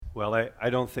Well, I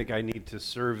don't think I need to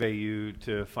survey you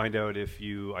to find out if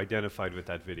you identified with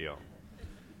that video.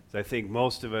 So I think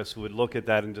most of us would look at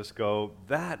that and just go,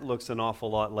 that looks an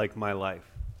awful lot like my life.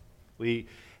 We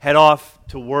head off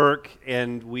to work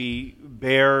and we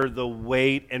bear the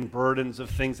weight and burdens of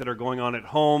things that are going on at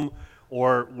home,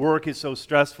 or work is so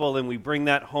stressful and we bring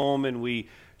that home and we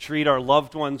treat our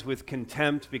loved ones with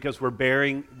contempt because we're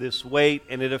bearing this weight,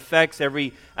 and it affects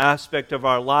every aspect of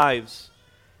our lives.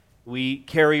 We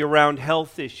carry around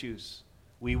health issues.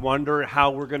 We wonder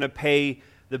how we're going to pay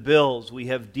the bills. We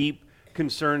have deep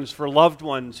concerns for loved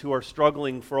ones who are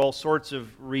struggling for all sorts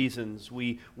of reasons.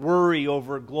 We worry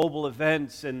over global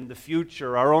events and the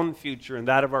future, our own future and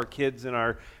that of our kids and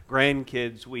our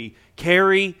grandkids. We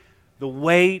carry the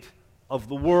weight of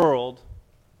the world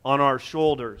on our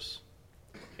shoulders.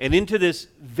 And into this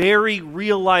very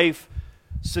real life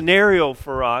scenario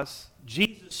for us,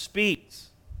 Jesus speaks.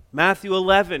 Matthew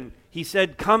 11, he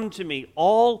said, "Come to me,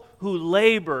 all who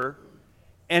labor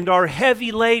and are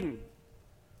heavy laden,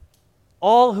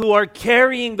 all who are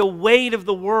carrying the weight of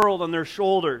the world on their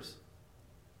shoulders."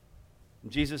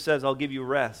 And Jesus says, "I'll give you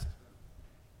rest.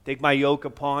 Take my yoke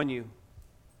upon you.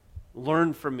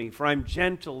 Learn from me, for I'm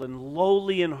gentle and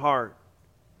lowly in heart,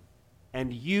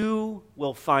 and you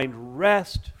will find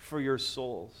rest for your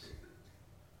souls.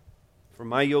 For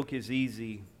my yoke is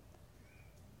easy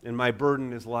and my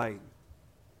burden is light."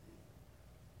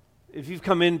 If you've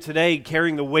come in today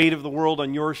carrying the weight of the world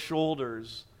on your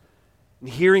shoulders and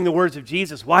hearing the words of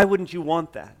Jesus, why wouldn't you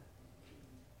want that?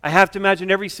 I have to imagine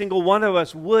every single one of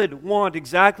us would want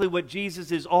exactly what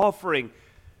Jesus is offering.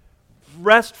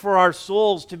 Rest for our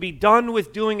souls, to be done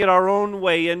with doing it our own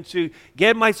way and to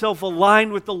get myself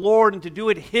aligned with the Lord and to do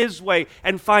it His way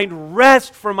and find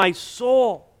rest for my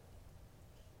soul.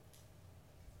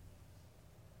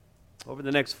 Over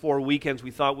the next 4 weekends, we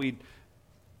thought we'd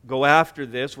go after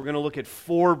this. We're going to look at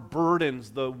 4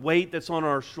 burdens, the weight that's on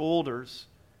our shoulders.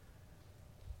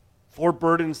 4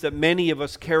 burdens that many of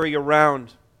us carry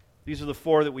around. These are the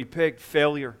 4 that we picked.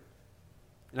 Failure.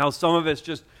 And how some of us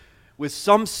just, with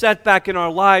some setback in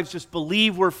our lives, just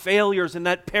believe we're failures, and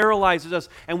that paralyzes us,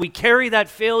 and we carry that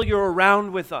failure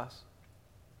around with us.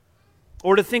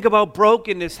 Or to think about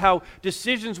brokenness, how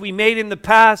decisions we made in the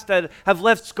past that have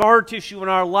left scar tissue in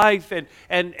our life,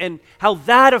 and how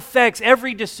that affects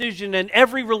every decision and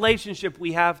every relationship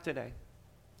we have today.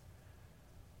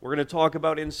 We're going to talk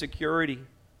about insecurity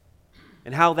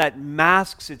and how that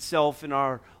masks itself in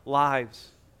our lives.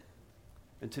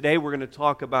 And today we're going to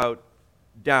talk about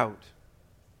doubt.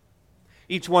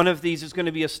 Each one of these is going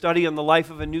to be a study on the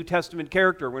life of a New Testament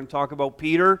character. We're going to talk about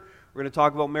Peter. We're going to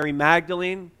talk about Mary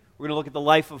Magdalene. We're going to look at the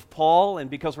life of Paul, and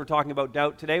because we're talking about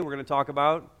doubt today, we're going to talk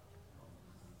about...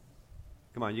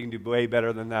 Come on, you can do way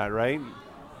better than that, right?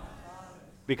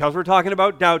 Because we're talking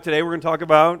about doubt today, we're going to talk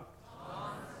about...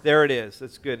 There it is.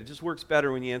 That's good. It just works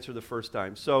better when you answer the first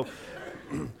time. So,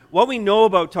 what we know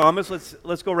about Thomas,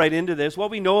 let's go right into this. What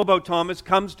we know about Thomas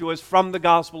comes to us from the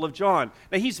Gospel of John.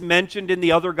 Now, he's mentioned in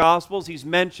the other Gospels, he's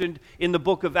mentioned in the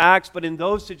book of Acts, but in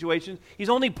those situations, he's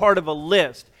only part of a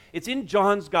list. It's in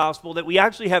John's Gospel that we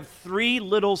actually have 3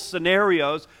 little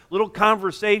scenarios, little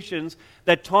conversations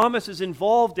that Thomas is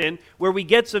involved in, where we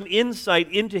get some insight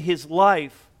into his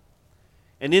life.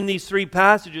 And in these 3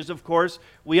 passages, of course,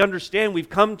 we understand we've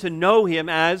come to know him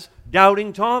as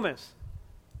Doubting Thomas.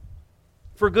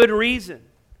 For good reason.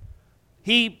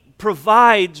 He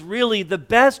provides really the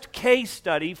best case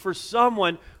study for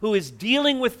someone who is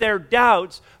dealing with their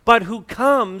doubts, but who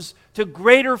comes to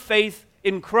greater faith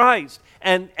in Christ.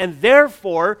 And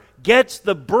therefore gets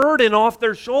the burden off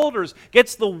their shoulders,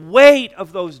 gets the weight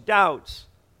of those doubts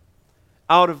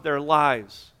out of their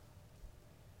lives.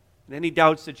 And any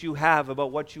doubts that you have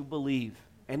about what you believe,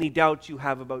 any doubts you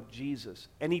have about Jesus,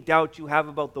 any doubt you have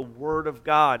about the Word of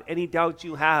God, any doubts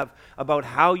you have about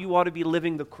how you ought to be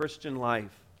living the Christian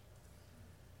life,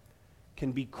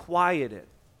 can be quieted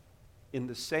in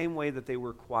the same way that they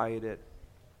were quieted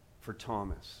for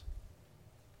Thomas.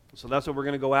 So that's what we're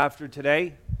going to go after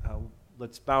today.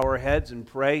 Let's bow our heads and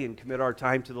pray and commit our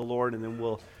time to the Lord, and then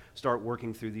we'll start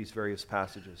working through these various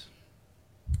passages.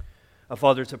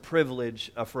 Father, it's a privilege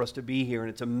for us to be here, and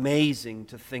it's amazing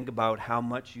to think about how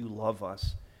much you love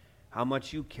us, how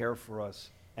much you care for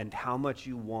us, and how much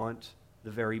you want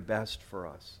the very best for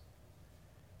us.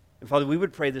 And Father, we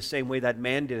would pray the same way that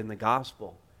man did in the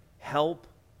gospel. Help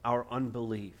our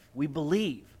unbelief. We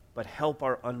believe, but help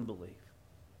our unbelief.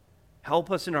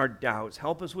 Help us in our doubts.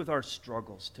 Help us with our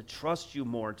struggles to trust you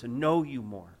more, to know you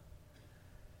more.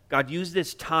 God, use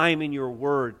this time in your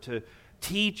word to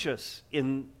teach us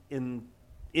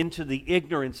into the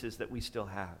ignorances that we still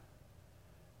have.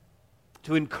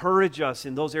 to encourage us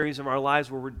in those areas of our lives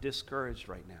where we're discouraged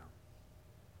right now.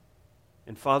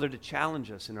 And Father, to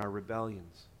challenge us in our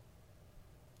rebellions.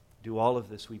 Do all of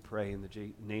this, we pray, in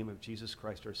the name of Jesus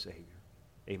Christ, our Savior.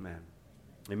 Amen.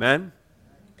 Amen?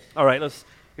 All right,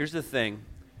 here's the thing.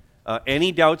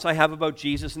 Any doubts I have about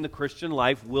Jesus and the Christian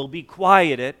life will be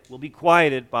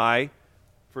quieted by,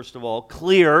 first of all,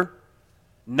 clear,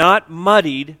 not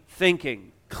muddied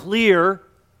thinking. Clear,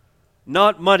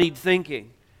 not muddied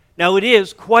thinking. Now, it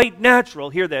is quite natural,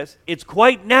 hear this, it's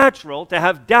quite natural to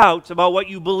have doubts about what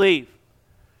you believe.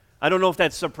 I don't know if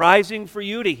that's surprising for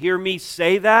you to hear me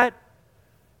say that.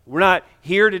 We're not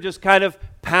here to just kind of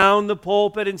pound the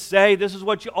pulpit and say this is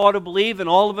what you ought to believe, and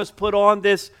all of us put on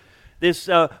this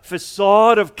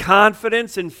facade of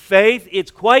confidence and faith.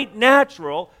 It's quite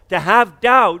natural to have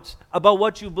doubts about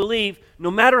what you believe,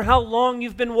 no matter how long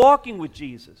you've been walking with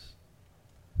Jesus.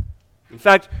 In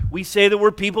fact, we say that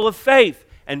we're people of faith,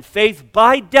 and faith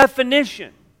by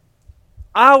definition,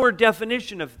 our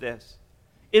definition of this,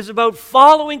 is about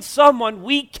following someone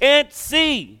we can't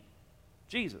see,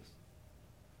 Jesus.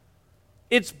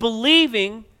 It's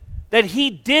believing that He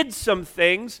did some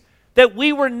things that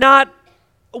we were not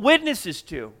witnesses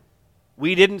to.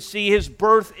 We didn't see His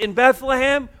birth in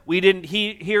Bethlehem. We didn't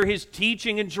hear His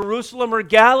teaching in Jerusalem or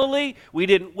Galilee. We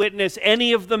didn't witness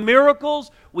any of the miracles.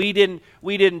 We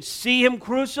didn't see Him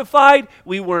crucified.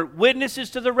 We weren't witnesses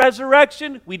to the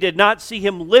resurrection. We did not see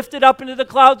Him lifted up into the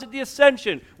clouds at the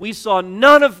ascension. We saw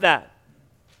none of that.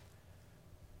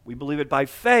 We believe it by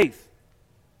faith.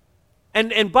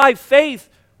 And by faith,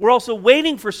 we're also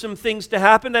waiting for some things to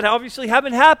happen that obviously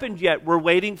haven't happened yet. We're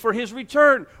waiting for His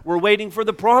return. We're waiting for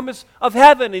the promise of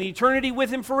heaven and eternity with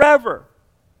Him forever.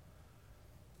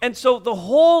 And so the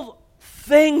whole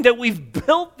thing that we've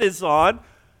built this on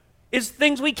is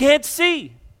things we can't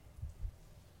see.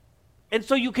 And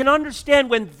so you can understand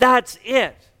when that's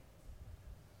it,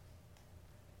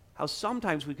 how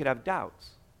sometimes we could have doubts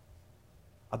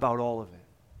about all of it.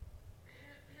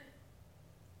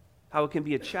 How it can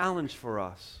be a challenge for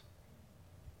us.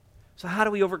 So how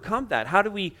do we overcome that? How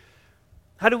do we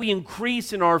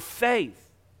increase in our faith?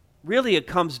 Really, it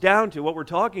comes down to what we're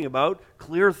talking about,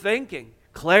 clear thinking.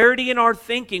 Clarity in our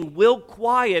thinking will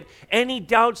quiet any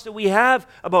doubts that we have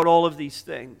about all of these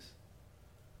things.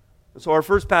 And so our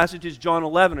first passage is John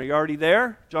 11. Are you already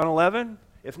there? John 11?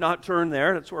 If not, turn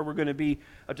there. That's where we're going to be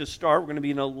to start. We're going to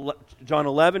be in John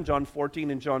 11, John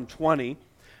 14, and John 20.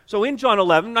 So in John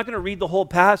 11, I'm not going to read the whole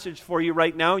passage for you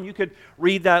right now, and you could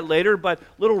read that later, but a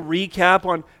little recap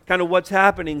on kind of what's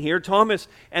happening here. Thomas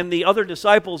and the other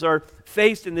disciples are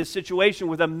faced in this situation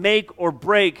with a make or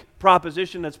break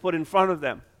proposition that's put in front of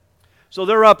them. So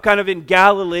they're up kind of in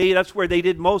Galilee. That's where they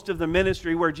did most of the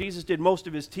ministry, where Jesus did most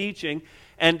of His teaching.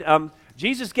 And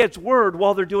Jesus gets word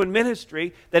while they're doing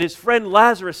ministry that his friend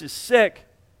Lazarus is sick.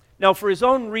 Now, for his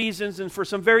own reasons and for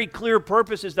some very clear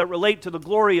purposes that relate to the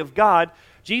glory of God,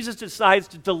 Jesus decides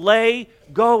to delay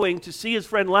going to see his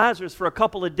friend Lazarus for a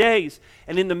couple of days.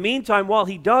 And in the meantime, while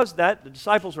he does that, the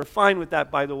disciples are fine with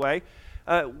that, by the way.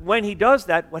 When he does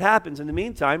that, what happens in the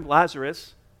meantime?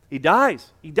 Lazarus, he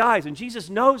dies. He dies, and Jesus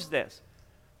knows this.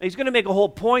 Now, he's going to make a whole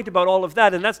point about all of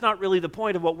that, and that's not really the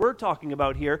point of what we're talking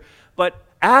about here. But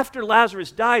after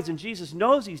Lazarus dies and Jesus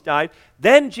knows he's died,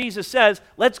 then Jesus says,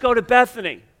 let's go to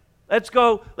Bethany. Let's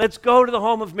go to the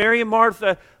home of Mary and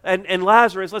Martha and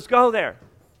Lazarus. Let's go there.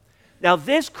 Now,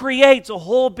 this creates a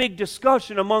whole big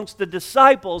discussion amongst the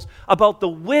disciples about the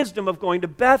wisdom of going to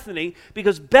Bethany,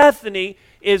 because Bethany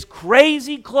is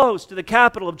crazy close to the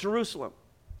capital of Jerusalem.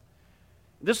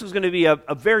 This was going to be a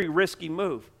very risky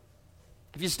move.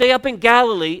 If you stay up in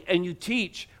Galilee and you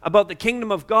teach about the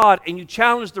kingdom of God and you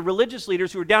challenge the religious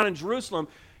leaders who are down in Jerusalem,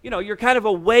 you're kind of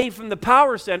away from the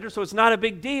power center, so it's not a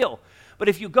big deal. But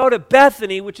if you go to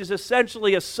Bethany, which is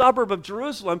essentially a suburb of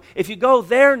Jerusalem, if you go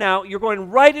there now, you're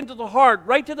going right into the heart,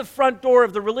 right to the front door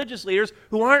of the religious leaders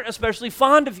who aren't especially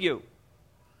fond of you.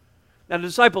 Now, the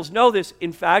disciples know this,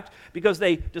 in fact, because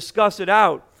they discuss it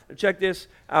out. Check this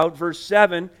out, verse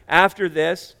 7. After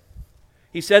this,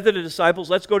 he said to the disciples,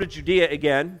 let's go to Judea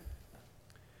again.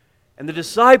 And the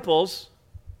disciples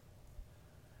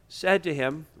said to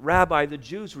him, Rabbi, the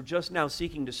Jews were just now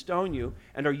seeking to stone you,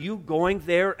 and are you going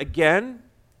there again?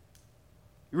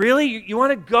 Really? You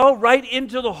want to go right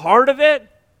into the heart of it?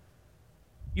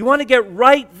 You want to get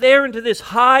right there into this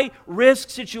high-risk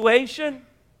situation?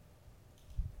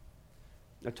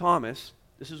 Now, Thomas,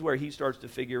 this is where he starts to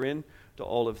figure in to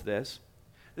all of this.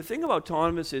 The thing about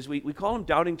Thomas is we call him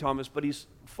Doubting Thomas, but he's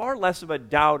far less of a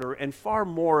doubter and far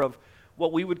more of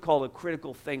what we would call a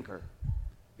critical thinker.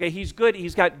 Okay, he's good.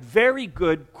 He's got very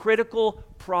good critical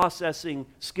processing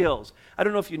skills. I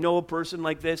don't know if you know a person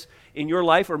like this in your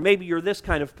life, or maybe you're this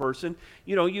kind of person.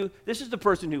 This is the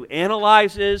person who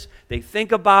analyzes, they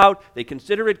think about, they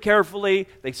consider it carefully,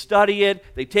 they study it,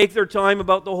 they take their time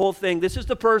about the whole thing. This is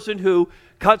the person who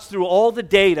cuts through all the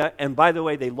data, and by the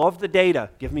way, they love the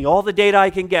data. Give me all the data I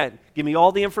can get. Give me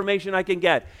all the information I can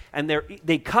get. And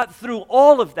they cut through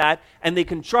all of that, and they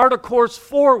can chart a course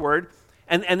forward,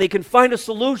 and they can find a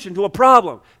solution to a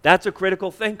problem. That's a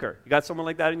critical thinker. You got someone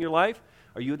like that in your life?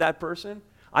 Are you that person?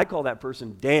 I call that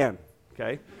person Dan,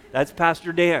 okay? That's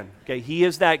Pastor Dan, okay? He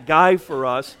is that guy for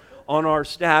us on our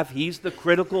staff. He's the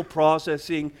critical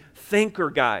processing thinker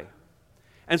guy.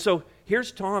 And so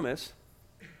here's Thomas.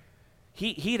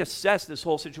 He'd assessed this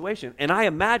whole situation. And I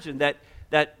imagine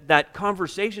that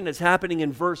conversation that's happening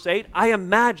in verse 8, I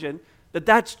imagine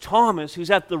that's Thomas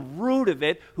who's at the root of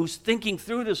it, who's thinking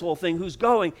through this whole thing, who's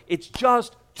going, it's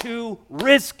just too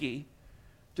risky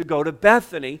to go to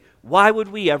Bethany. Why would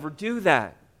we ever do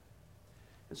that?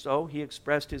 And so he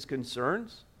expressed his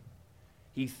concerns.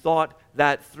 He thought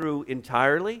that through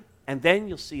entirely. And then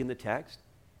you'll see in the text,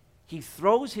 he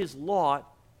throws his lot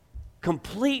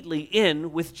completely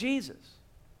in with Jesus.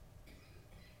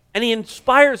 And he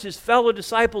inspires his fellow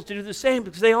disciples to do the same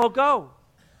because they all go.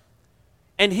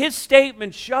 And his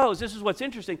statement shows, this is what's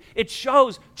interesting, it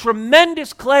shows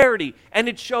tremendous clarity and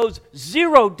it shows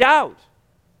zero doubt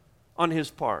on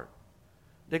his part.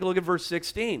 Take a look at verse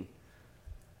 16.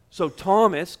 So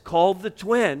Thomas, called the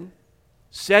twin,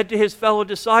 said to his fellow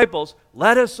disciples,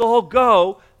 "Let us all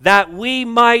go that we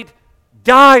might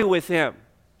die with him."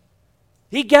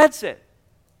 He gets it.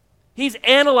 He's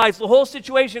analyzed the whole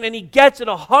situation and he gets it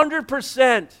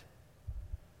 100%.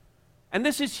 And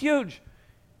this is huge.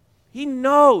 He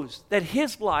knows that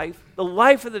his life, the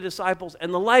life of the disciples,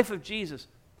 and the life of Jesus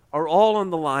are all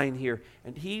on the line here.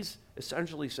 And he's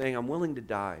essentially saying, I'm willing to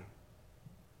die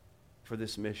for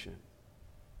this mission.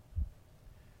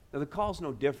 Now, the call's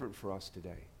no different for us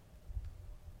today.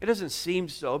 It doesn't seem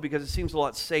so because it seems a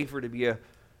lot safer to be a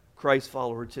Christ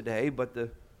follower today, but the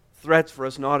threats for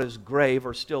us not as grave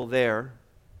are still there.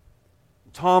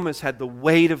 Thomas had the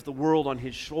weight of the world on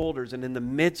his shoulders, and in the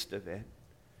midst of it,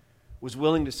 was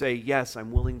willing to say, yes,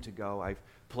 I'm willing to go. I've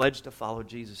pledged to follow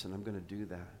Jesus, and I'm going to do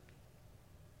that.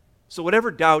 So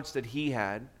whatever doubts that he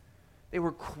had, they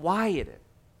were quieted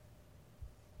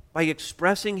by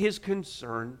expressing his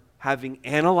concern, having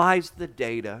analyzed the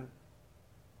data,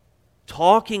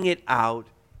 talking it out,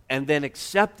 and then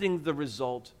accepting the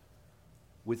result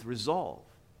with resolve.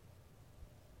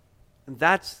 And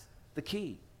that's the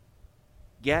key.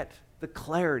 Get the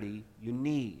clarity you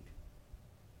need.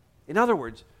 In other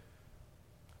words,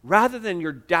 rather than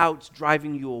your doubts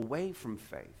driving you away from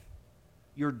faith,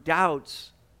 your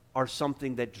doubts are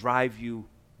something that drive you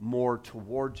more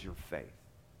towards your faith.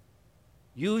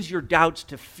 Use your doubts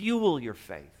to fuel your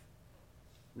faith,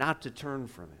 not to turn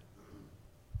from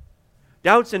it.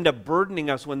 Doubts end up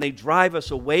burdening us when they drive us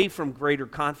away from greater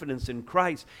confidence in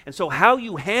Christ. And so how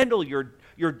you handle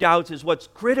your doubts is what's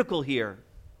critical here.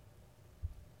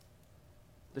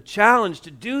 The challenge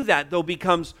to do that, though,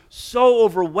 becomes so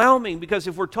overwhelming because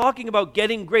if we're talking about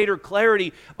getting greater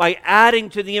clarity by adding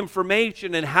to the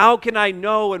information and how can I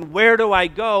know and where do I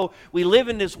go, we live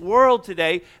in this world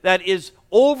today that is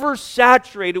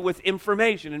oversaturated with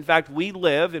information. In fact, we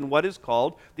live in what is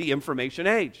called the information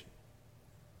age.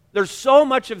 There's so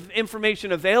much of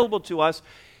information available to us.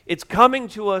 It's coming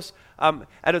to us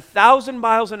at 1,000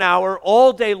 miles an hour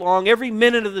all day long, every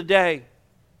minute of the day.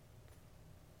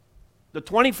 The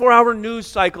 24-hour news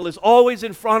cycle is always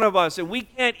in front of us, and we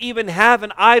can't even have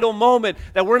an idle moment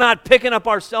that we're not picking up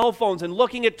our cell phones and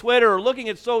looking at Twitter or looking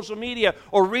at social media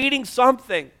or reading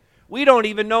something. We don't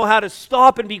even know how to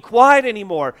stop and be quiet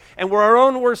anymore, and we're our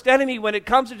own worst enemy when it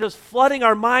comes to just flooding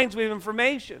our minds with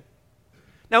information.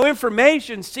 Now,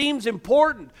 information seems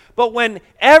important, but when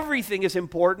everything is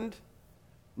important,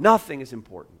 nothing is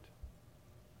important.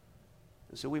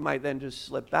 And so we might then just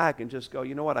slip back and just go,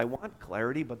 you know what, I want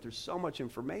clarity, but there's so much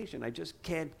information, I just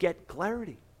can't get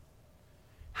clarity.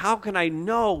 How can I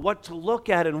know what to look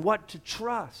at and what to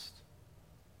trust?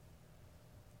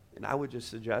 And I would just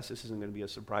suggest, this isn't going to be a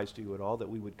surprise to you at all, that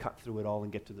we would cut through it all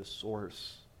and get to the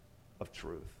source of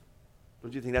truth.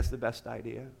 Don't you think that's the best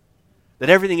idea? That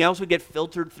everything else would get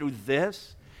filtered through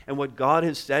this and what God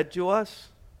has said to us?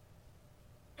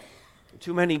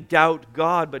 Too many doubt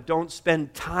God, but don't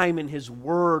spend time in His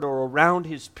Word or around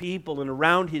His people and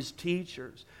around His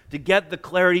teachers to get the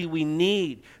clarity we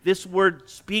need. This Word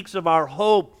speaks of our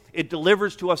hope. It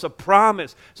delivers to us a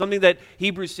promise, something that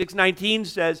Hebrews 6:19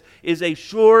 says is a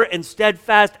sure and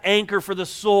steadfast anchor for the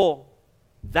soul.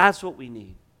 That's what we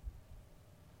need.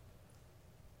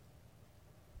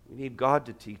 We need God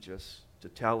to teach us, to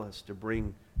tell us, to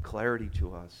bring clarity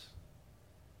to us.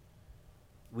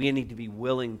 We need to be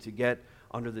willing to get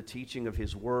under the teaching of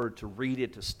His Word, to read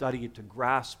it, to study it, to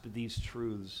grasp these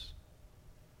truths.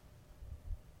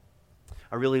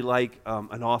 I really like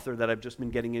an author that I've just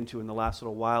been getting into in the last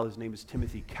little while. His name is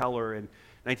Timothy Keller. In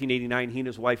 1989, he and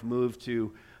his wife moved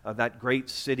to that great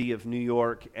city of New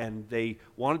York, and they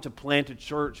wanted to plant a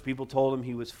church. People told him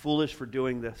he was foolish for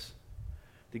doing this.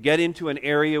 To get into an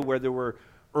area where there were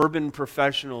urban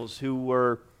professionals who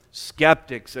were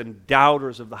skeptics and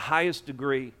doubters of the highest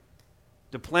degree,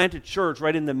 to plant a church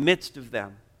right in the midst of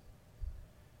them,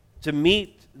 to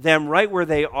meet them right where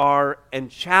they are and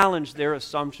challenge their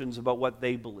assumptions about what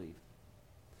they believe.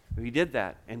 He did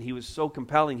that, and he was so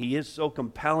compelling. He is so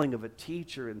compelling of a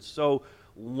teacher and so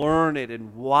learned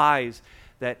and wise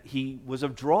that he was a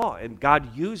draw, and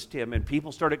God used him, and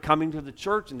people started coming to the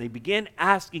church, and they began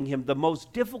asking him the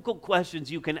most difficult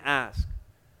questions you can ask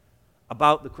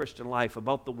about the Christian life,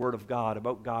 about the Word of God,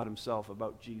 about God Himself,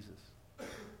 about Jesus.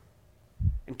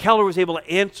 And Keller was able to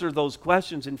answer those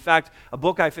questions. In fact, a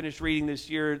book I finished reading this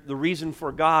year, The Reason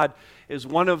for God, is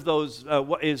one of those,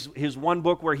 is his one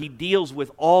book where he deals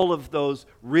with all of those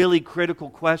really critical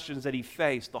questions that he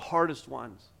faced, the hardest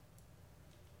ones.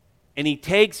 And he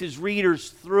takes his readers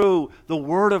through the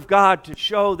Word of God to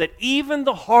show that even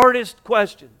the hardest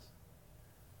questions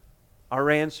are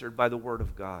answered by the Word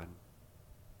of God.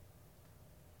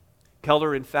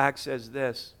 Keller, in fact, says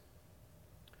this: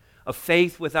 a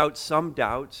faith without some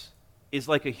doubts is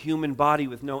like a human body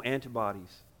with no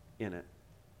antibodies in it.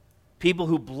 People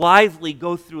who blithely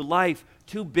go through life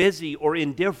too busy or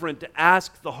indifferent to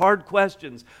ask the hard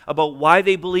questions about why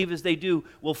they believe as they do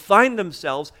will find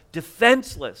themselves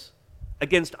defenseless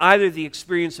against either the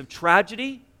experience of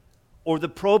tragedy or the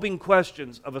probing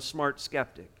questions of a smart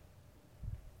skeptic.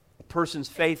 A person's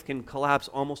faith can collapse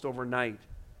almost overnight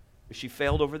if she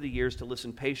failed over the years to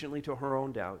listen patiently to her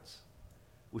own doubts,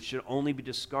 which should only be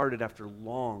discarded after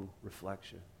long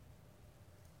reflection.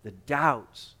 The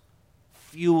doubts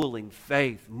fueling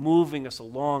faith, moving us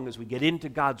along as we get into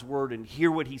God's Word and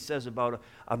hear what He says about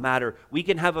a matter. We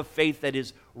can have a faith that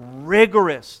is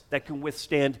rigorous, that can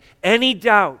withstand any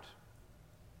doubt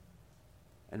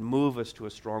and move us to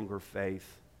a stronger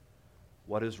faith.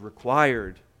 What is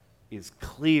required is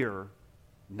clear,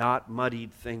 not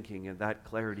muddied thinking, and that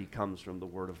clarity comes from the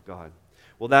Word of God.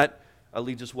 Well, that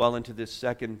leads us well into this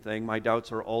second thing. My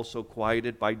doubts are also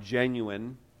quieted by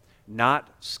genuine, not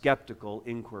skeptical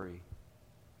inquiry.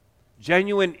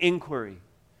 Genuine inquiry.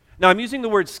 Now, I'm using the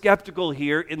word skeptical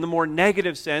here in the more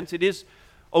negative sense. It is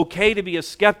okay to be a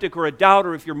skeptic or a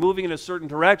doubter if you're moving in a certain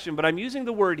direction, but I'm using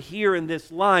the word here in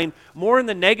this line more in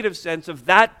the negative sense of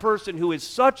that person who is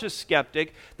such a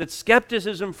skeptic that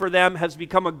skepticism for them has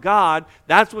become a god.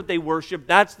 That's what they worship.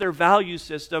 That's their value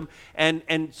system. And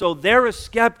so they're a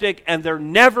skeptic and they're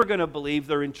never going to believe.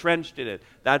 They're entrenched in it.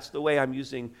 That's the way I'm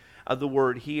using the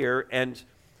word here. And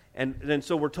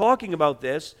so we're talking about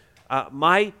this.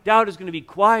 My doubt is going to be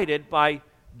quieted by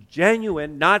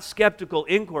genuine, not skeptical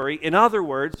inquiry. In other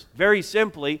words, very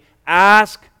simply,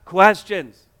 ask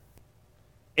questions.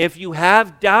 If you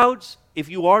have doubts, if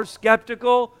you are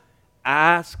skeptical,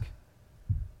 ask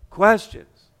questions.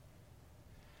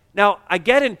 Now, I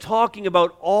get in talking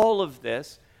about all of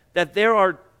this that there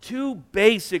are two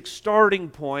basic starting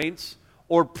points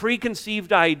or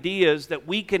preconceived ideas that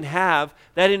we can have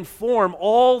that inform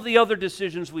all the other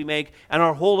decisions we make and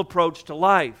our whole approach to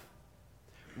life.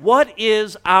 What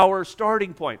is our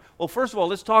starting point? Well, first of all,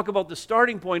 let's talk about the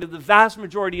starting point of the vast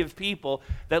majority of people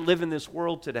that live in this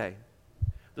world today.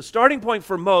 The starting point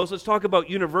for most, let's talk about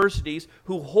universities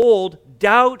who hold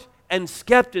doubt and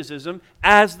skepticism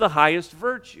as the highest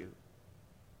virtue.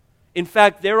 In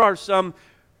fact, there are some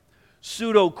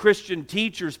pseudo-Christian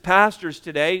teachers, pastors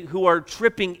today who are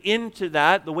tripping into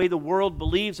that, the way the world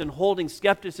believes, and holding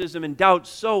skepticism and doubt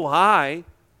so high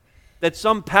that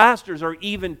some pastors are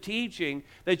even teaching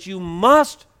that you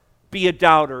must be a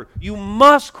doubter. You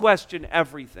must question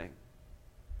everything.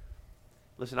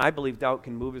 Listen, I believe doubt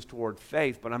can move us toward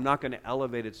faith, but I'm not going to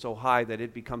elevate it so high that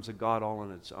it becomes a god all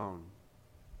on its own.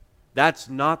 That's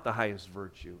not the highest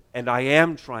virtue, and I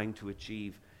am trying to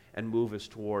achieve and move us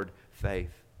toward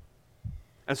faith.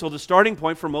 And so the starting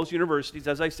point for most universities,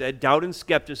 as I said, doubt and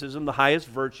skepticism, the highest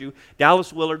virtue.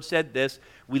 Dallas Willard said this: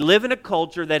 we live in a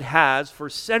culture that has, for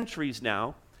centuries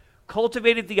now,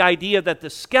 cultivated the idea that the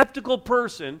skeptical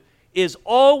person is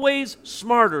always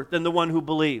smarter than the one who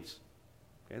believes.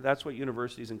 Okay, that's what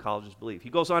universities and colleges believe. He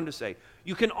goes on to say,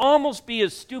 you can almost be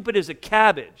as stupid as a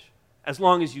cabbage as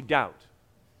long as you doubt.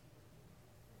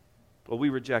 Well, we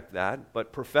reject that,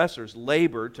 but professors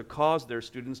labor to cause their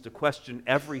students to question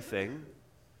everything.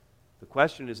 The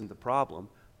question isn't the problem,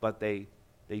 but they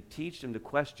teach them to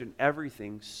question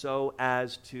everything so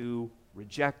as to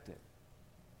reject it.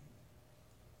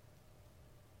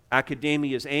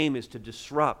 Academia's aim is to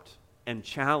disrupt and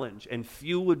challenge, and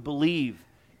few would believe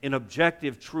in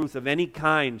objective truth of any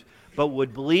kind, but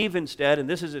would believe instead, and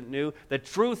this isn't new, that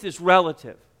truth is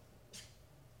relative.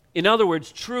 In other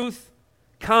words, truth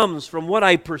comes from what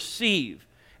I perceive,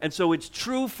 and so it's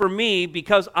true for me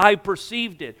because I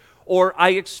perceived it, or I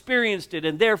experienced it,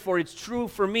 and therefore it's true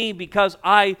for me because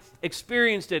I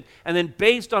experienced it. And then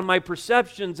based on my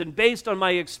perceptions and based on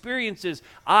my experiences,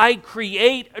 I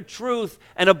create a truth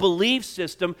and a belief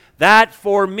system that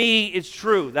for me is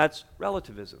true. That's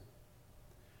relativism.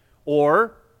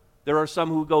 Or there are some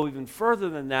who go even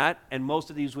further than that, and most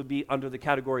of these would be under the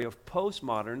category of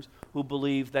postmoderns, who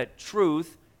believe that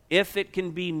truth, if it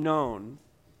can be known,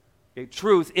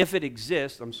 truth if it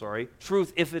exists,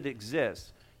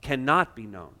 cannot be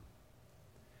known.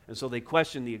 And so they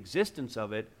question the existence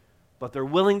of it, but they're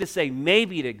willing to say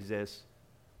maybe it exists,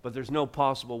 but there's no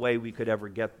possible way we could ever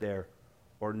get there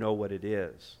or know what it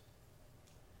is.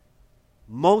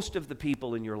 Most of the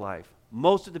people in your life,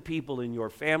 most of the people in your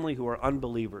family who are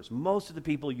unbelievers, most of the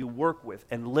people you work with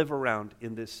and live around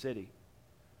in this city,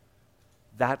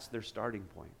 that's their starting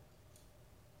point.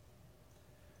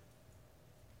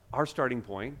 Our starting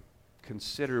point,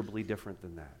 considerably different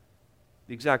than that.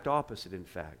 The exact opposite, in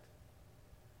fact.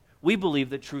 We believe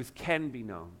that truth can be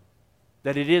known,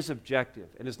 that it is objective,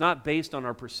 and it's not based on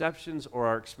our perceptions or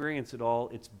our experience at all.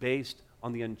 It's based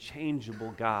on the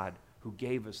unchangeable God who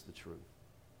gave us the truth.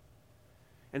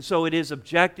 And so it is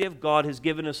objective. God has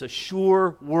given us a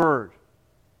sure word.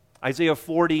 Isaiah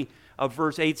 40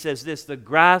 verse 8 says this: "The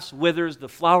grass withers, the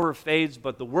flower fades,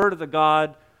 but the word of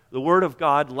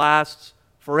God lasts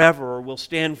forever," or will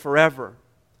stand forever.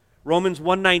 Romans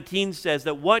 1:19 says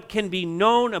that what can be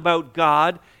known about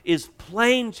God is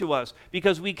plain to us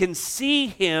because we can see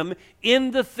Him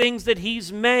in the things that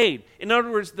He's made. In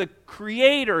other words, the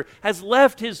Creator has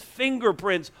left His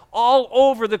fingerprints all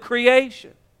over the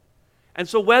creation. And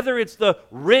so whether it's the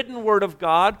written Word of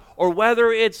God or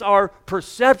whether it's our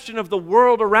perception of the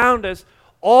world around us,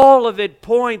 all of it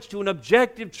points to an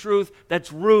objective truth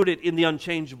that's rooted in the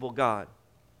unchangeable God.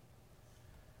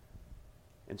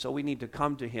 And so we need to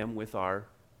come to Him with our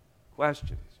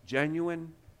questions.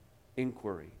 Genuine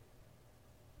inquiry.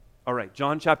 All right,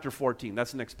 John chapter 14.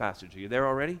 That's the next passage. Are you there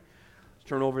already? Let's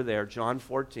turn over there. John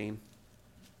 14.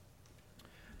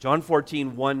 John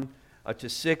 14, 1 to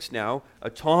 6 now.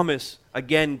 Thomas,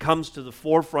 again, comes to the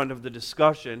forefront of the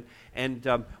discussion. And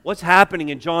what's happening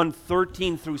in John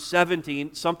 13 through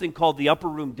 17, something called the Upper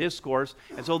Room Discourse.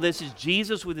 And so this is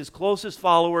Jesus with His closest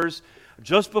followers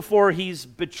just before He's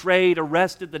betrayed,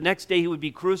 arrested. The next day He would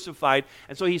be crucified.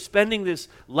 And so He's spending this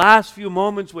last few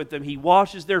moments with them. He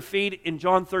washes their feet in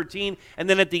John 13. And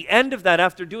then at the end of that,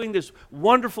 after doing this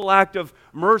wonderful act of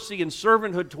mercy and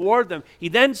servanthood toward them, He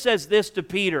then says this to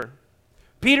Peter.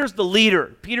 Peter's the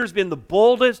leader. Peter's been the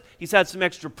boldest. He's had some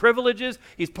extra privileges.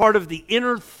 He's part of the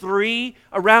inner three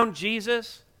around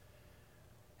Jesus.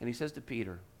 And He says to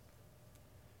Peter,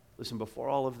 listen, before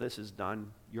all of this is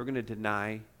done, you're going to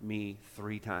deny me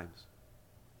 3 times.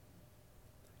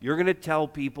 You're going to tell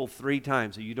people 3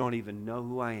 times that you don't even know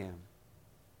who I am.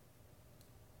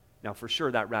 Now, for sure,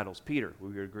 that rattles Peter. We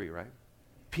would agree, right?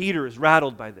 Peter is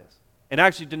rattled by this and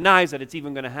actually denies that it's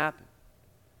even going to happen.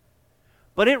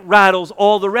 But it rattles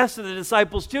all the rest of the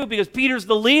disciples too, because Peter's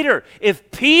the leader.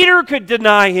 If Peter could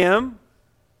deny Him,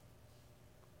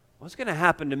 what's going to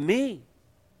happen to me?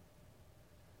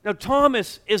 Now,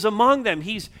 Thomas is among them.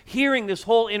 He's hearing this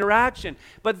whole interaction.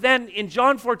 But then in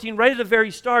John 14, right at the very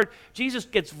start, Jesus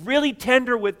gets really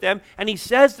tender with them, and He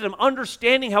says to them,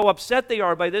 understanding how upset they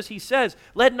are by this, He says,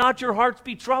 "Let not your hearts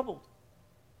be troubled.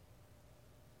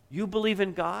 You believe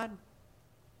in God?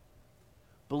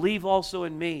 Believe also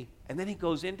in me." And then He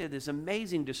goes into this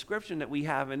amazing description that we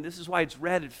have, and this is why it's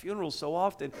read at funerals so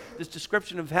often, this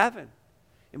description of heaven.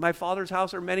 In my Father's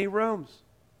house are many rooms.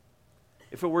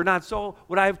 If it were not so,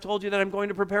 would I have told you that I'm going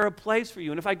to prepare a place for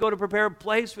you? And if I go to prepare a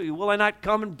place for you, will I not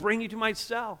come and bring you to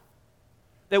myself?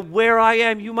 That where I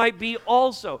am, you might be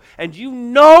also. And you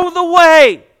know the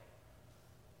way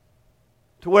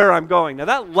to where I'm going. Now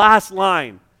that last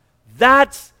line,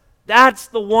 that's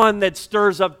the one that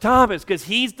stirs up Thomas, because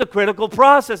he's the critical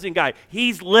processing guy.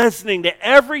 He's listening to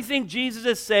everything Jesus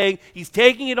is saying. He's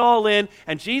taking it all in.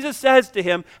 And Jesus says to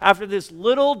him, after this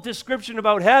little description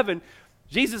about heaven,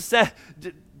 Jesus says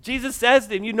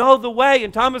to him, you know the way.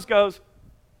 And Thomas goes,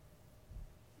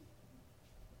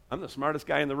 I'm the smartest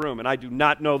guy in the room, and I do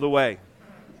not know the way.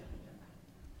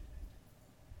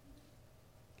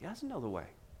 He doesn't know the way.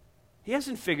 He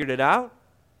hasn't figured it out.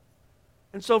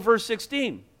 And so verse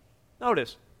 16,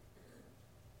 notice.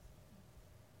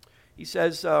 He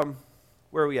says,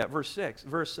 where are we at? Verse 6.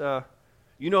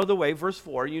 You know the way. Verse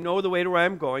 4, you know the way to where I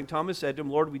am going. Thomas said to him,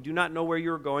 Lord, we do not know where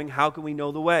you are going. How can we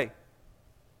know the way?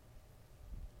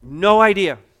 No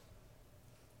idea.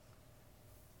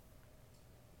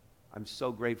 I'm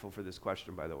so grateful for this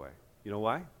question, by the way. You know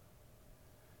why?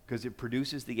 Because it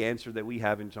produces the answer that we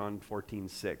have in John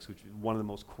 14:6, which is one of the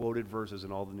most quoted verses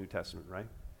in all the New Testament, right?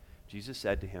 Jesus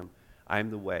said to him, I am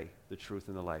the way, the truth,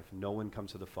 and the life. No one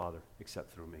comes to the Father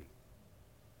except through me.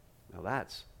 Now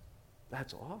that's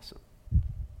awesome.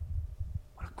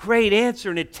 What a great answer,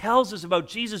 and it tells us about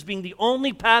Jesus being the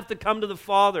only path to come to the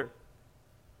Father.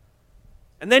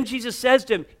 And then Jesus says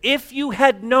to him, if you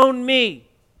had known me,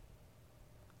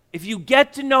 if you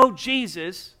get to know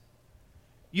Jesus,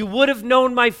 you would have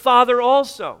known my Father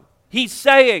also. He's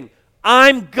saying,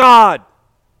 I'm God.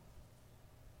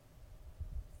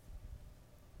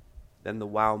 Then the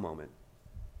wow moment.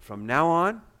 From now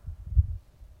on,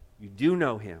 you do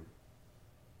know him,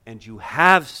 and you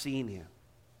have seen him.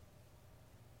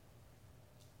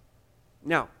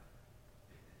 Now,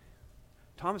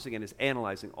 Thomas again is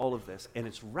analyzing all of this, and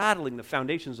it's rattling the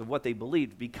foundations of what they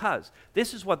believed, because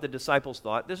this is what the disciples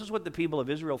thought, this is what the people of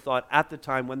Israel thought at the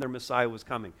time when their Messiah was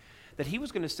coming, that he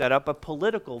was going to set up a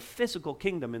political, physical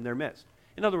kingdom in their midst.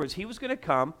 In other words, he was going to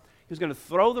come, he was going to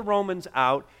throw the Romans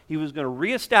out, he was going to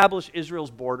reestablish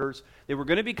Israel's borders, they were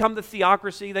going to become the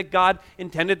theocracy that God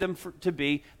intended them to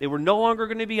be, they were no longer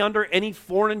going to be under any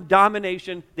foreign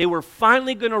domination, they were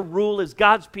finally going to rule as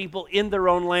God's people in their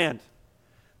own land.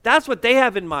 That's what they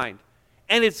have in mind.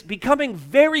 And it's becoming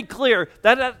very clear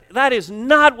that that is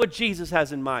not what Jesus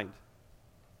has in mind.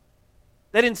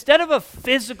 That instead of a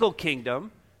physical kingdom,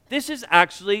 this is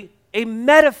actually a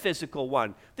metaphysical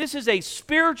one. This is a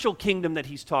spiritual kingdom that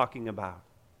he's talking about.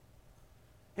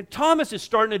 And Thomas is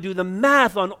starting to do the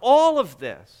math on all of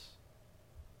this.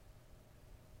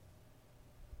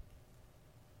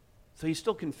 So he's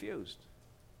still confused.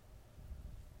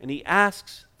 And he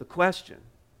asks the question,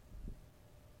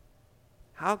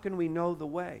 how can we know the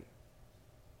way?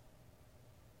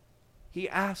 He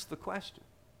asked the question.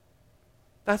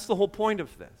 That's the whole point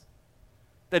of this.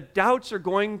 That doubts are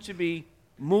going to be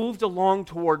moved along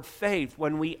toward faith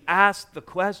when we ask the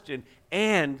question.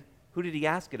 And who did he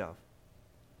ask it of?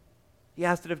 He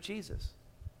asked it of Jesus.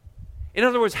 In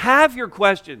other words, have your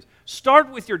questions. Start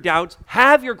with your doubts,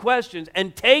 have your questions,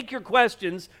 and take your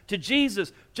questions to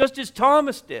Jesus, just as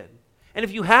Thomas did. And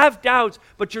if you have doubts,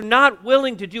 but you're not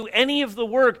willing to do any of the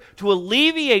work to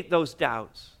alleviate those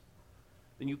doubts,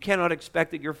 then you cannot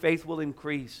expect that your faith will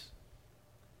increase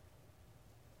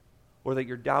or that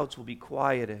your doubts will be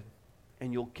quieted,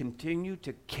 and you'll continue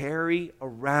to carry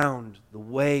around the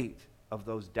weight of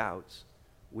those doubts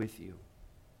with you.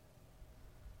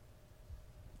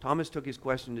 Thomas took his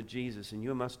question to Jesus, and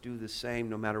you must do the same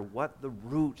no matter what the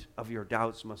root of your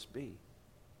doubts must be.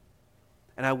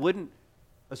 And I wouldn't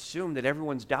assume that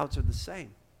everyone's doubts are the same,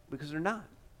 because they're not.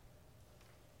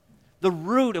 The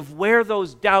root of where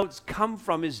those doubts come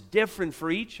from is different for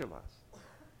each of us.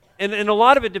 And a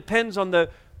lot of it depends on the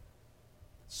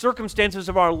circumstances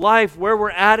of our life, where we're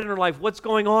at in our life, what's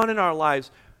going on in our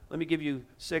lives. Let me give you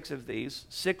 6 of these,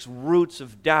 6 roots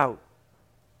of doubt.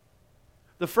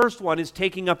 The first one is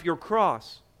taking up your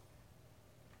cross.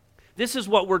 This is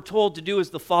what we're told to do as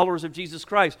the followers of Jesus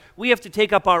Christ. We have to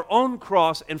take up our own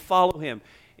cross and follow him.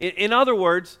 In other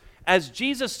words, as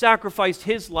Jesus sacrificed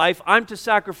his life, I'm to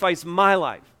sacrifice my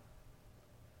life.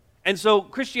 And so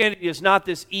Christianity is not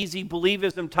this easy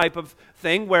believism type of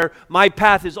thing where my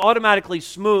path is automatically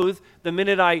smooth the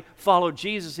minute I follow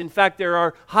Jesus. In fact, there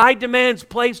are high demands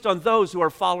placed on those who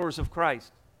are followers of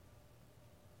Christ.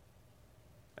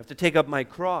 I have to take up my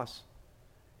cross.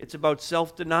 It's about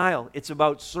self-denial. It's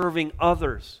about serving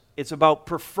others. It's about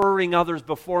preferring others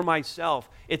before myself.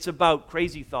 It's about,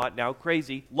 crazy thought now,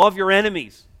 crazy, love your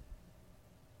enemies.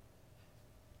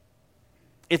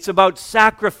 It's about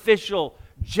sacrificial,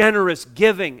 generous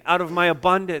giving out of my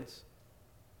abundance.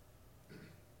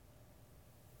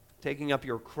 Taking up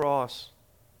your cross.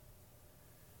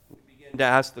 We begin to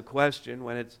ask the question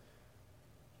when it's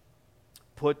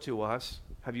put to us,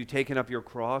 have you taken up your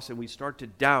cross? And we start to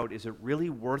doubt, is it really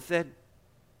worth it?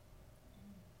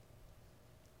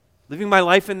 Living my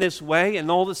life in this way and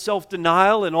all the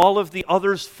self-denial and all of the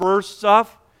others first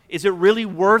stuff, is it really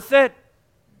worth it?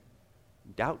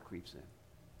 Doubt creeps in.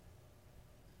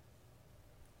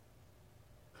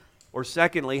 Or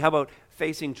secondly, how about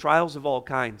facing trials of all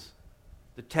kinds?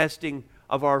 the testing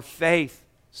of our faith,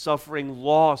 suffering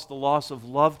loss, the loss of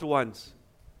loved ones,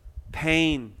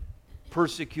 pain,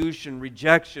 persecution,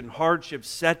 rejection, hardship,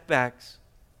 setbacks.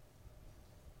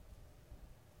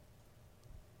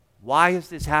 Why is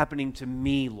this happening to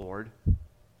me, Lord?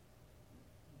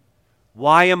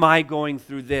 Why am I going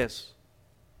through this?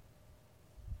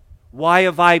 Why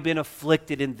have I been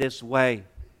afflicted in this way?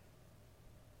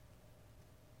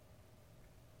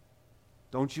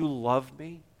 Don't you love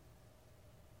me?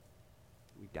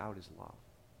 We doubt his love.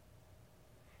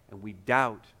 And we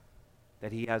doubt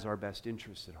that he has our best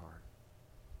interests at heart.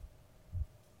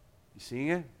 You seeing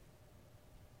it?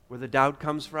 Where the doubt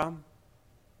comes from?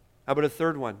 How about a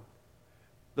third one?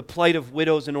 The plight of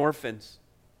widows and orphans.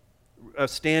 A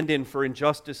stand-in for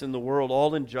injustice in the world,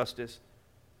 all injustice.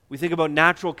 We think about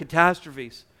natural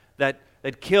catastrophes that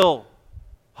kill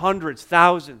hundreds,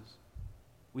 thousands.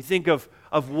 We think of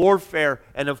warfare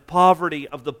and of poverty,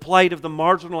 of the plight of the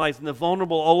marginalized and the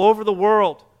vulnerable all over the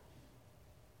world.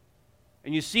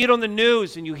 And you see it on the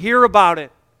news and you hear about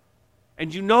it.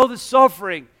 And you know the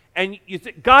suffering. And you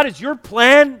think, God, is your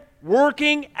plan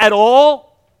working at all?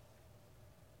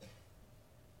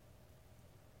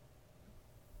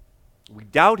 We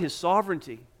doubt his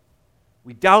sovereignty.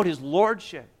 We doubt his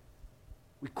lordship.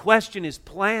 We question his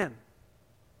plan.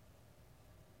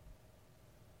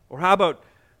 Or how about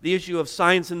the issue of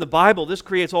science in the Bible? This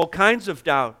creates all kinds of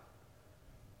doubt.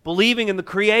 Believing in the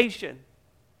creation.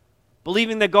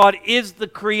 Believing that God is the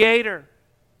creator.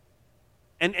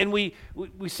 And we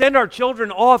send our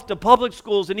children off to public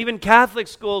schools and even Catholic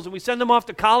schools, and we send them off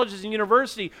to colleges and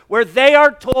universities where they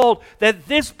are told that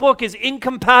this book is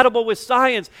incompatible with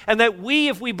science and that we,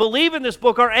 if we believe in this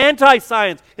book, are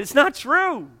anti-science. It's not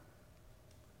true.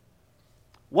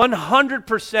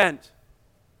 100%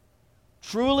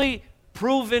 truly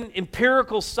proven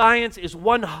empirical science is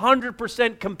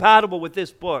 100% compatible with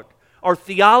this book. Our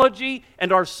theology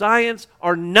and our science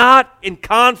are not in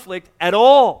conflict at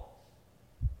all.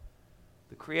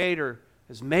 Creator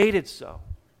has made it so.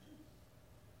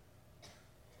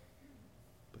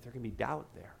 But there can be doubt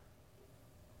there.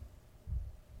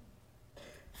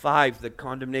 5, the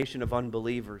condemnation of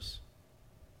unbelievers.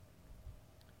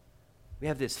 We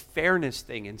have this fairness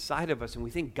thing inside of us, and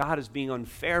we think God is being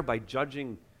unfair by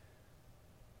judging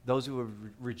those who have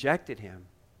rejected him.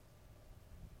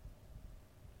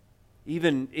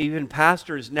 Even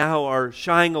pastors now are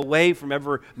shying away from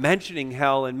ever mentioning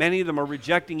hell, and many of them are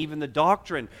rejecting even the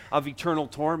doctrine of eternal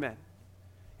torment.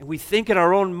 And we think in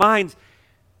our own minds,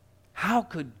 how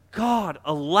could God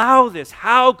allow this?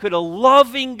 How could a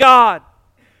loving God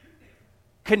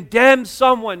condemn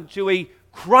someone to a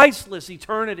Christless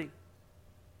eternity?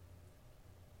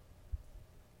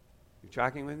 You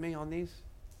tracking with me on these?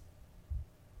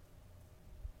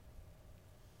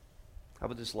 How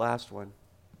about this last one?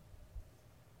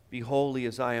 Be holy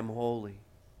as I am holy.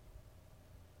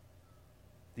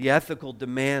 The ethical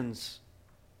demands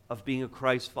of being a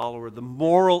Christ follower, the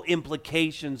moral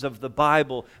implications of the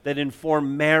Bible that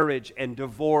inform marriage and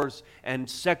divorce and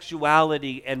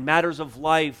sexuality and matters of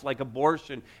life like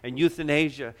abortion and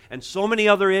euthanasia and so many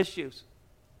other issues.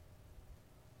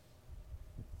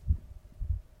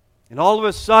 And all of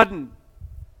a sudden,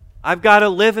 I've got to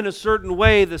live in a certain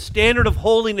way. The standard of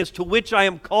holiness to which I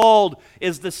am called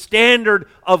is the standard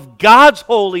of God's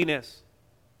holiness.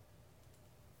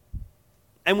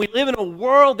 And we live in a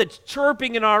world that's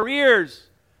chirping in our ears.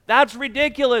 That's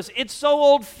ridiculous. It's so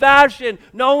old-fashioned.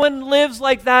 No one lives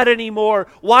like that anymore.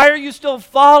 Why are you still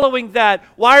following that?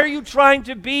 Why are you trying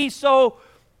to be so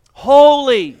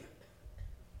holy?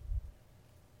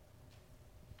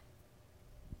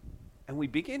 And we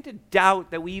begin to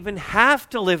doubt that we even have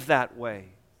to live that way.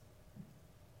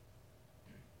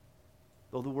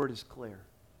 Though the word is clear.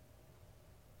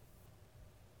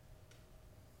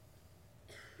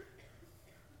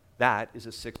 That is a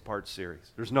 6-part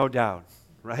series. There's no doubt,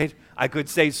 right? I could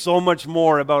say so much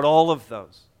more about all of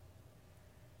those.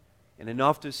 And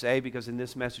enough to say, because in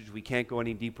this message we can't go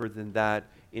any deeper than that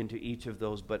into each of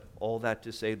those, but all that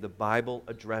to say the Bible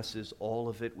addresses all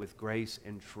of it with grace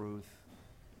and truth.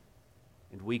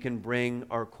 And we can bring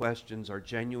our questions, our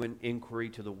genuine inquiry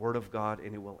to the Word of God,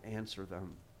 and it will answer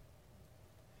them.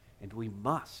 And we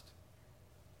must.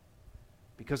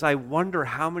 Because I wonder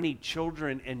how many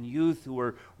children and youth who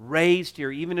were raised here,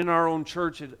 even in our own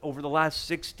church over the last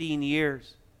 16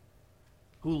 years,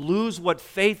 who lose what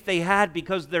faith they had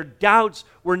because their doubts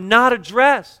were not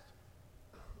addressed.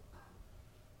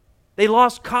 They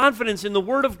lost confidence in the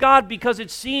Word of God because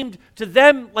it seemed to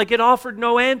them like it offered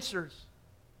no answers.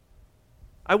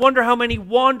 I wonder how many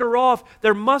wander off,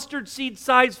 their mustard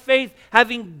seed-sized faith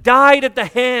having died at the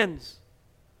hands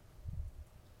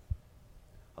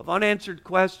of unanswered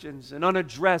questions and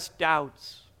unaddressed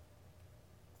doubts.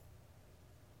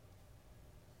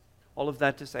 All of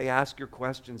that to say, ask your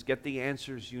questions, get the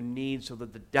answers you need so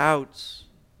that the doubts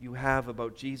you have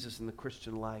about Jesus and the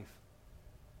Christian life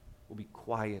will be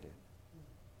quieted.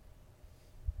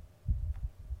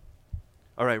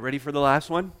 All right, ready for the last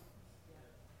one?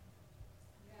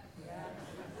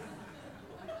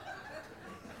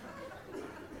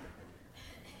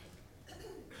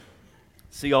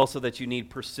 See also that you need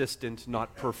persistent,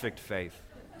 not perfect faith.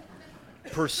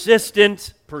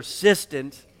 Persistent.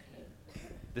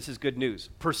 This is good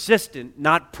news. Persistent,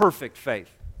 not perfect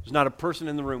faith. There's not a person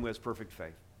in the room who has perfect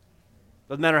faith.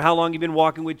 Doesn't matter how long you've been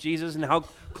walking with Jesus and how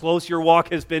close your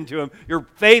walk has been to Him. Your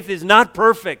faith is not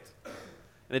perfect.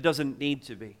 And it doesn't need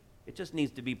to be. It just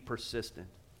needs to be persistent.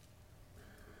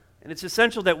 And it's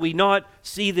essential that we not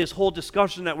see this whole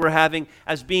discussion that we're having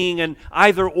as being an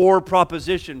either-or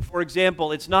proposition. For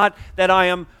example, it's not that I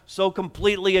am so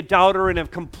completely a doubter and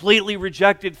have completely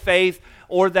rejected faith,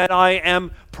 or that I am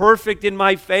perfect in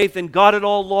my faith and got it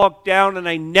all locked down and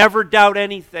I never doubt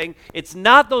anything. It's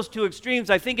not those two extremes.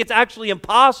 I think it's actually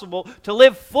impossible to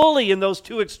live fully in those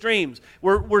two extremes.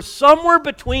 We're somewhere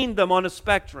between them on a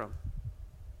spectrum.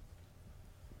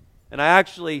 And I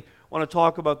actually want to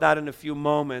talk about that in a few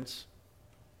moments.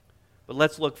 But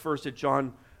let's look first at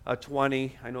John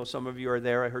 20. I know some of you are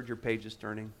there. I heard your pages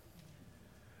turning.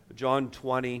 John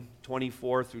 20,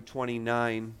 24 through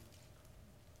 29.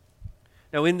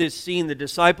 Now in this scene, the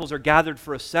disciples are gathered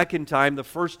for a second time. The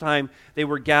first time they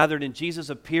were gathered and Jesus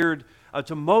appeared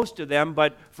to most of them,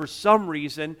 but for some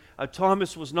reason,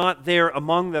 Thomas was not there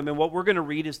among them. And what we're going to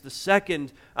read is the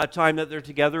second time that they're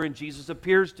together and Jesus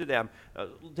appears to them.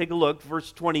 Take a look,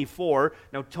 verse 24.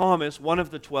 Now Thomas, one of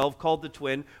the 12, called the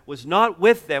twin, was not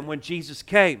with them when Jesus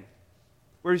came.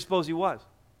 Where do you suppose he was?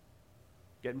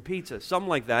 Getting pizza, something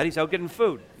like that. He's out getting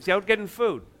food.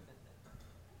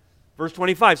 Verse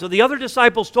 25, so the other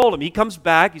disciples told him, he comes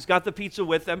back, he's got the pizza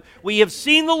with them, we have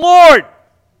seen the Lord.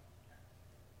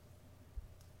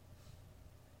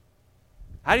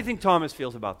 How do you think Thomas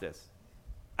feels about this?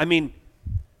 I mean,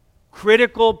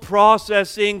 critical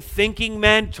processing, thinking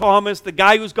man Thomas, the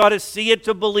guy who's got to see it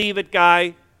to believe it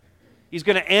guy. He's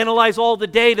going to analyze all the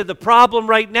data. The problem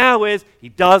right now is he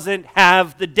doesn't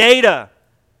have the data.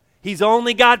 He's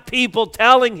only got people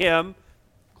telling him,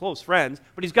 close friends,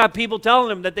 but he's got people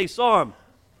telling him that they saw him.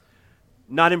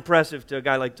 Not impressive to a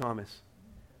guy like Thomas.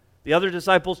 The other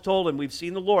disciples told him, we've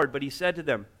seen the Lord, but he said to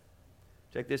them,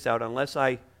 check this out, unless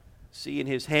I see in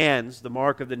his hands the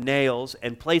mark of the nails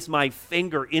and place my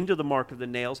finger into the mark of the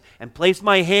nails and place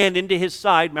my hand into his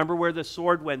side, remember where the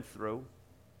sword went through,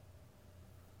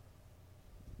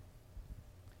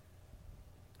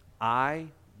 I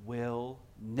will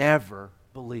never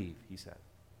believe, he said.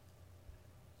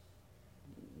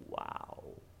 Wow,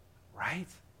 right?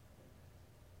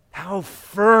 How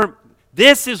firm.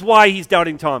 This is why he's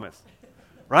doubting Thomas,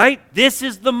 right? This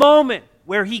is the moment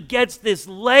where he gets this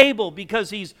label because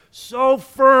he's so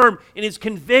firm in his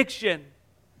conviction.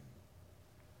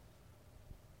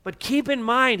 But keep in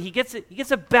mind, he gets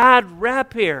a bad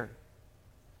rep here.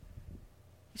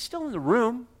 He's still in the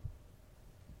room.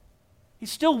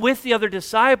 He's still with the other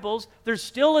disciples. There's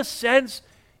still a sense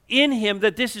in him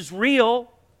that this is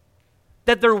real,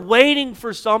 that they're waiting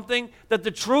for something, that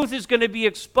the truth is going to be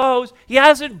exposed. He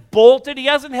hasn't bolted. He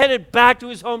hasn't headed back to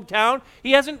his hometown.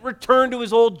 He hasn't returned to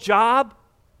his old job.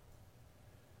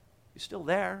 He's still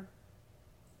there.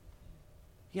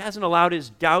 He hasn't allowed his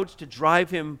doubts to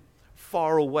drive him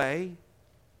far away.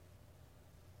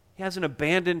 He hasn't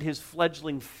abandoned his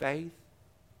fledgling faith.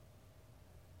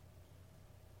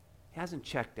 He hasn't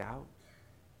checked out.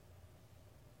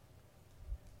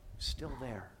 He's still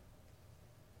there.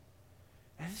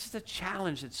 And this is the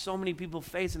challenge that so many people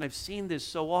face, and I've seen this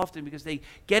so often because they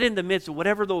get in the midst of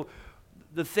whatever the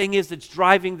thing is that's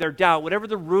driving their doubt, whatever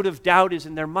the root of doubt is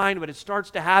in their mind, but it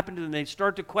starts to happen to them. They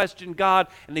start to question God,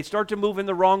 and they start to move in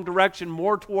the wrong direction,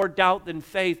 more toward doubt than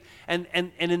faith. And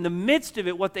in the midst of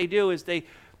it, what they do is they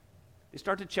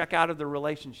start to check out of their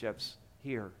relationships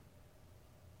here.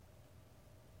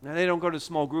 Now, they don't go to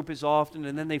small group as often,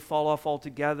 and then they fall off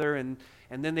altogether, and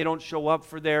then they don't show up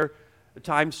for their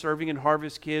time serving in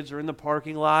Harvest Kids or in the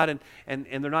parking lot, and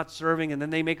they're not serving, and then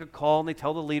they make a call and they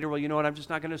tell the leader, well, you know what, I'm just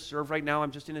not going to serve right now.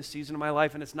 I'm just in a season of my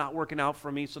life and it's not working out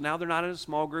for me. So now they're not in a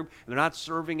small group and they're not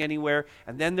serving anywhere,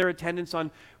 and then their attendance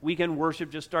on weekend worship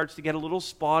just starts to get a little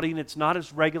spotty and it's not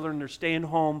as regular, and they're staying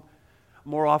home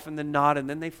more often than not, and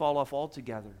then they fall off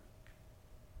altogether.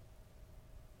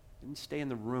 Didn't stay in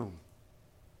the room.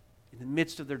 In the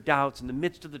midst of their doubts, in the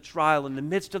midst of the trial, in the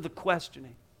midst of the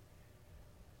questioning.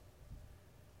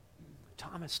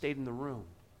 Thomas stayed in the room.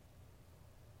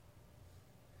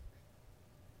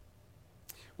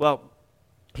 Well,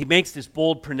 he makes this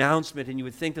bold pronouncement, and you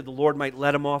would think that the Lord might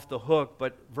let him off the hook,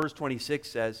 but verse 26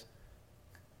 says,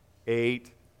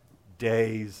 8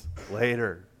 days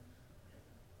later.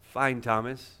 Fine,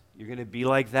 Thomas, you're going to be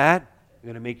like that? I'm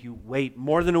going to make you wait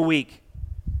more than a week,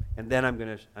 and then I'm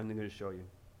going to show you.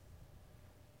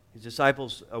 His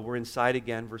disciples were inside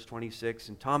again, verse 26,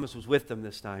 and Thomas was with them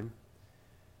this time.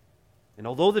 And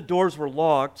although the doors were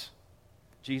locked,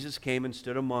 Jesus came and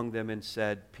stood among them and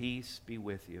said, "Peace be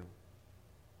with you."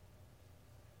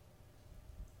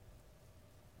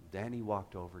 Then he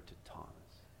walked over to Thomas,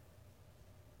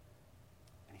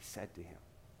 and he said to him,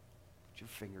 "Put your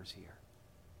fingers here.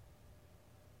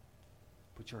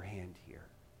 Put your hand here.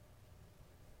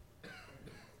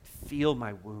 Feel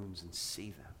my wounds and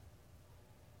see them."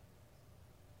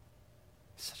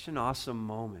 Such an awesome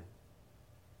moment.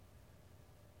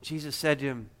 Jesus said to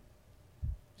him,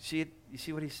 you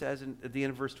see what he says at the end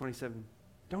of verse 27?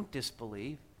 Don't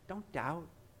disbelieve. Don't doubt.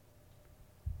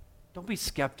 Don't be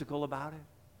skeptical about it.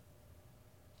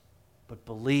 But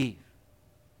believe.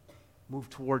 Move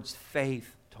towards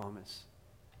faith, Thomas.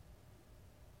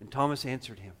 And Thomas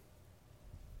answered him.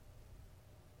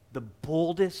 The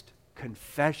boldest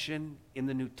confession in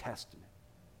the New Testament.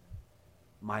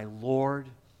 My Lord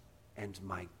and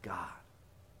my God.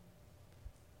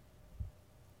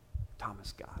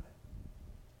 Thomas got it.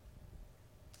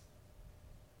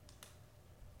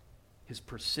 His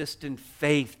persistent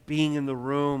faith, being in the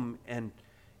room and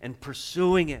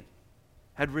pursuing it,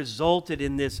 had resulted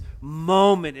in this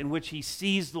moment in which he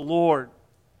sees the Lord.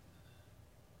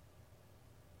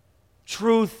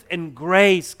 Truth and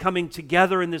grace coming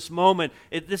together in this moment.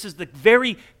 This is the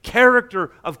very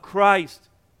character of Christ.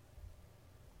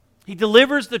 He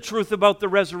delivers the truth about the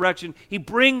resurrection. He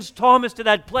brings Thomas to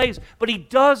that place, but he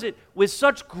does it with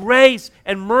such grace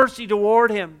and mercy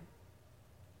toward him.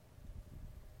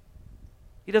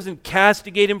 He doesn't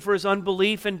castigate him for his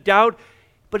unbelief and doubt,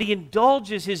 but he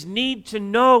indulges his need to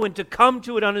know and to come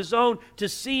to it on his own, to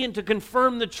see and to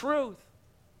confirm the truth.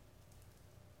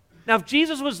 Now, if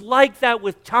Jesus was like that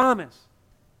with Thomas,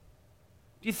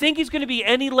 do you think he's going to be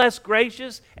any less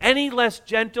gracious, any less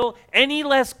gentle, any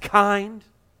less kind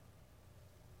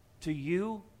to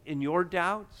you in your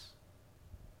doubts?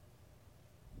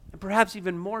 And perhaps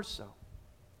even more so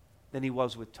than he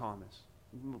was with Thomas.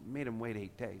 He made him wait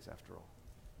 8 days after all.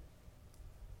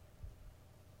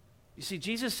 You see,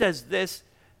 Jesus says this,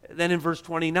 then in verse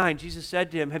 29, Jesus said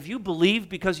to him, "Have you believed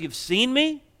because you've seen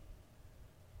me?"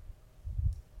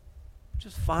 Which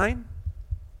is fine.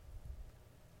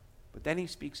 But then he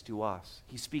speaks to us.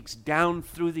 He speaks down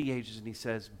through the ages and he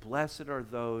says, "Blessed are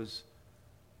those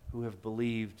who have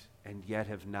believed and yet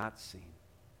have not seen."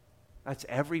 That's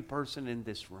every person in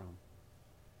this room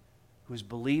who has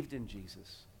believed in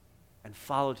Jesus and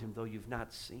followed him though you've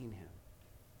not seen him.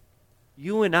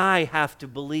 You and I have to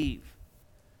believe.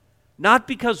 Not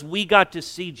because we got to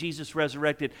see Jesus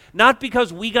resurrected. Not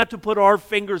because we got to put our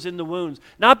fingers in the wounds.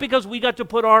 Not because we got to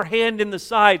put our hand in the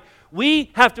side.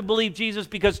 We have to believe Jesus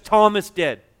because Thomas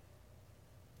did.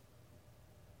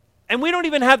 And we don't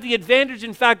even have the advantage,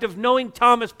 in fact, of knowing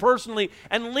Thomas personally,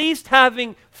 and at least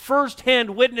having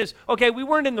firsthand witness. Okay, we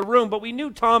weren't in the room, but we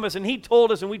knew Thomas, and he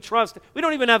told us, and we trust. We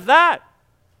don't even have that.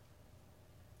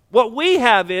 What we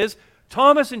have is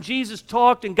Thomas and Jesus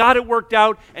talked and got it worked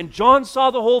out, and John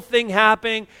saw the whole thing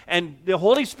happening, and the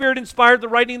Holy Spirit inspired the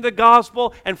writing of the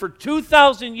gospel, and for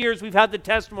 2,000 years we've had the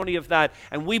testimony of that,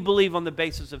 and we believe on the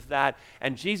basis of that.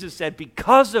 And Jesus said,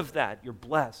 because of that, you're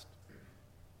blessed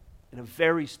in a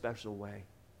very special way.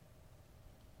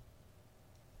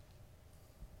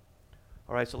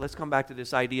 All right, so let's come back to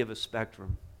this idea of a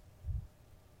spectrum,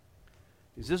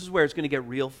 because this is where it's going to get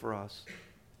real for us.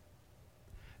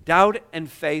 Doubt and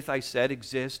faith, I said,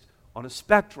 exist on a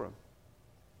spectrum.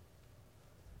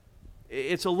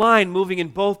 It's a line moving in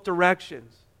both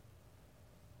directions.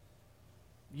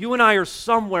 You and I are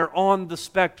somewhere on the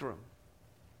spectrum.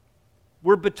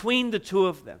 We're between the two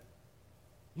of them.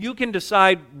 You can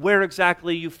decide where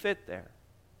exactly you fit there.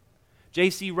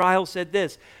 J.C. Ryle said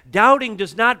this, "Doubting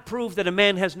does not prove that a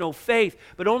man has no faith,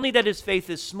 but only that his faith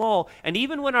is small. And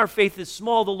even when our faith is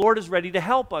small, the Lord is ready to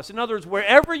help us." In other words,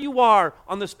 wherever you are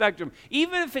on the spectrum,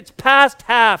 even if it's past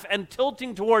half and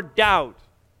tilting toward doubt,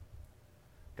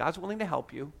 God's willing to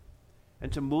help you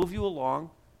and to move you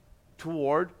along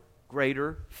toward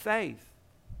greater faith.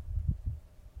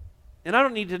 And I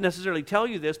don't need to necessarily tell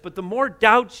you this, but the more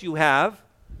doubts you have,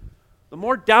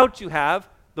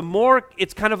 the more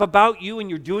it's kind of about you and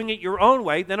you're doing it your own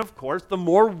way, then of course, the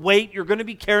more weight you're going to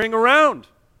be carrying around.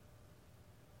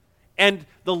 And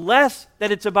the less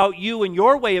that it's about you and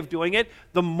your way of doing it,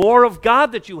 the more of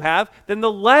God that you have, then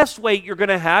the less weight you're going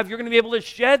to have. You're going to be able to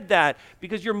shed that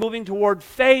because you're moving toward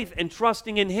faith and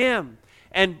trusting in Him.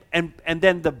 And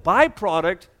then the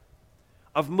byproduct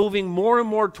of moving more and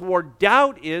more toward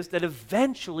doubt is that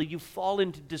eventually you fall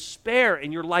into despair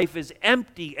and your life is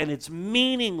empty and it's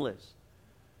meaningless.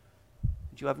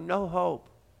 You have no hope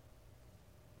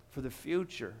for the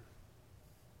future.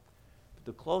 But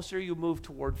the closer you move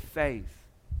toward faith,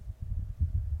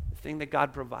 the thing that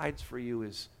God provides for you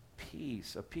is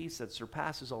peace, a peace that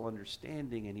surpasses all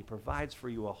understanding, and He provides for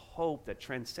you a hope that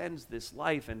transcends this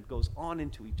life and goes on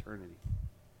into eternity.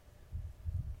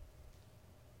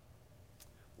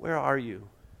 Where are you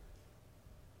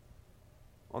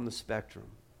on the spectrum?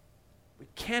 We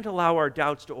can't allow our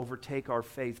doubts to overtake our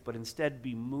faith, but instead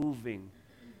be moving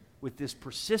with this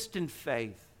persistent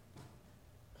faith,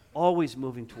 always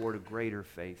moving toward a greater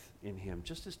faith in Him,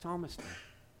 just as Thomas did.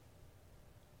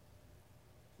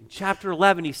 In chapter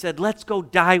 11, he said, let's go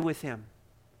die with Him.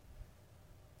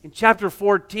 In chapter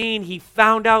 14, he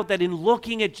found out that in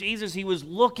looking at Jesus, he was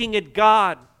looking at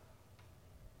God.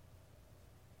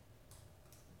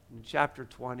 In chapter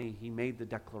 20, he made the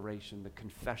declaration, the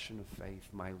confession of faith,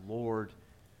 my Lord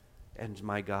and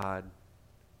my God.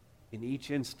 In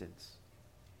each instance,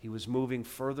 he was moving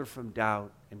further from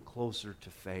doubt and closer to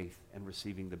faith and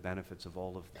receiving the benefits of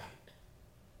all of that.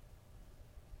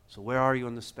 So where are you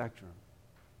on the spectrum?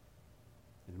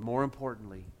 And more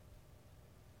importantly,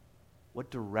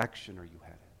 what direction are you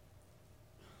headed?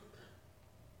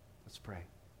 Let's pray.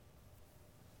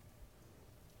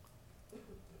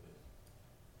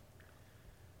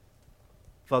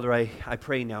 Father, I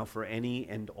pray now for any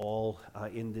and all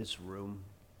in this room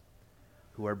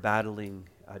who are battling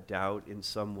doubt in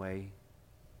some way.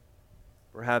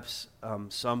 Perhaps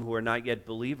some who are not yet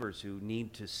believers who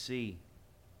need to see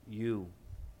you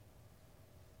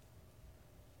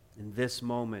in this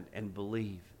moment and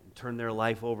believe and turn their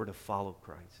life over to follow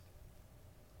Christ.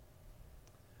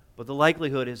 But the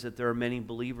likelihood is that there are many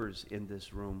believers in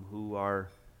this room who are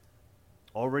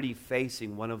already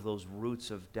facing one of those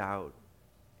roots of doubt,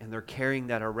 and they're carrying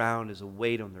that around as a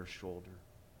weight on their shoulder.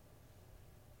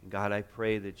 And God, I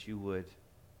pray that you would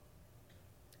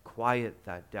quiet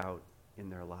that doubt in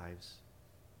their lives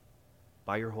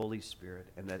by your Holy Spirit,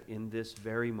 and that in this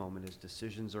very moment, as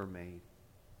decisions are made,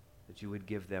 that you would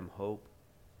give them hope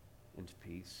and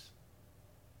peace.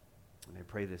 And I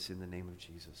pray this in the name of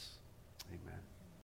Jesus. Amen.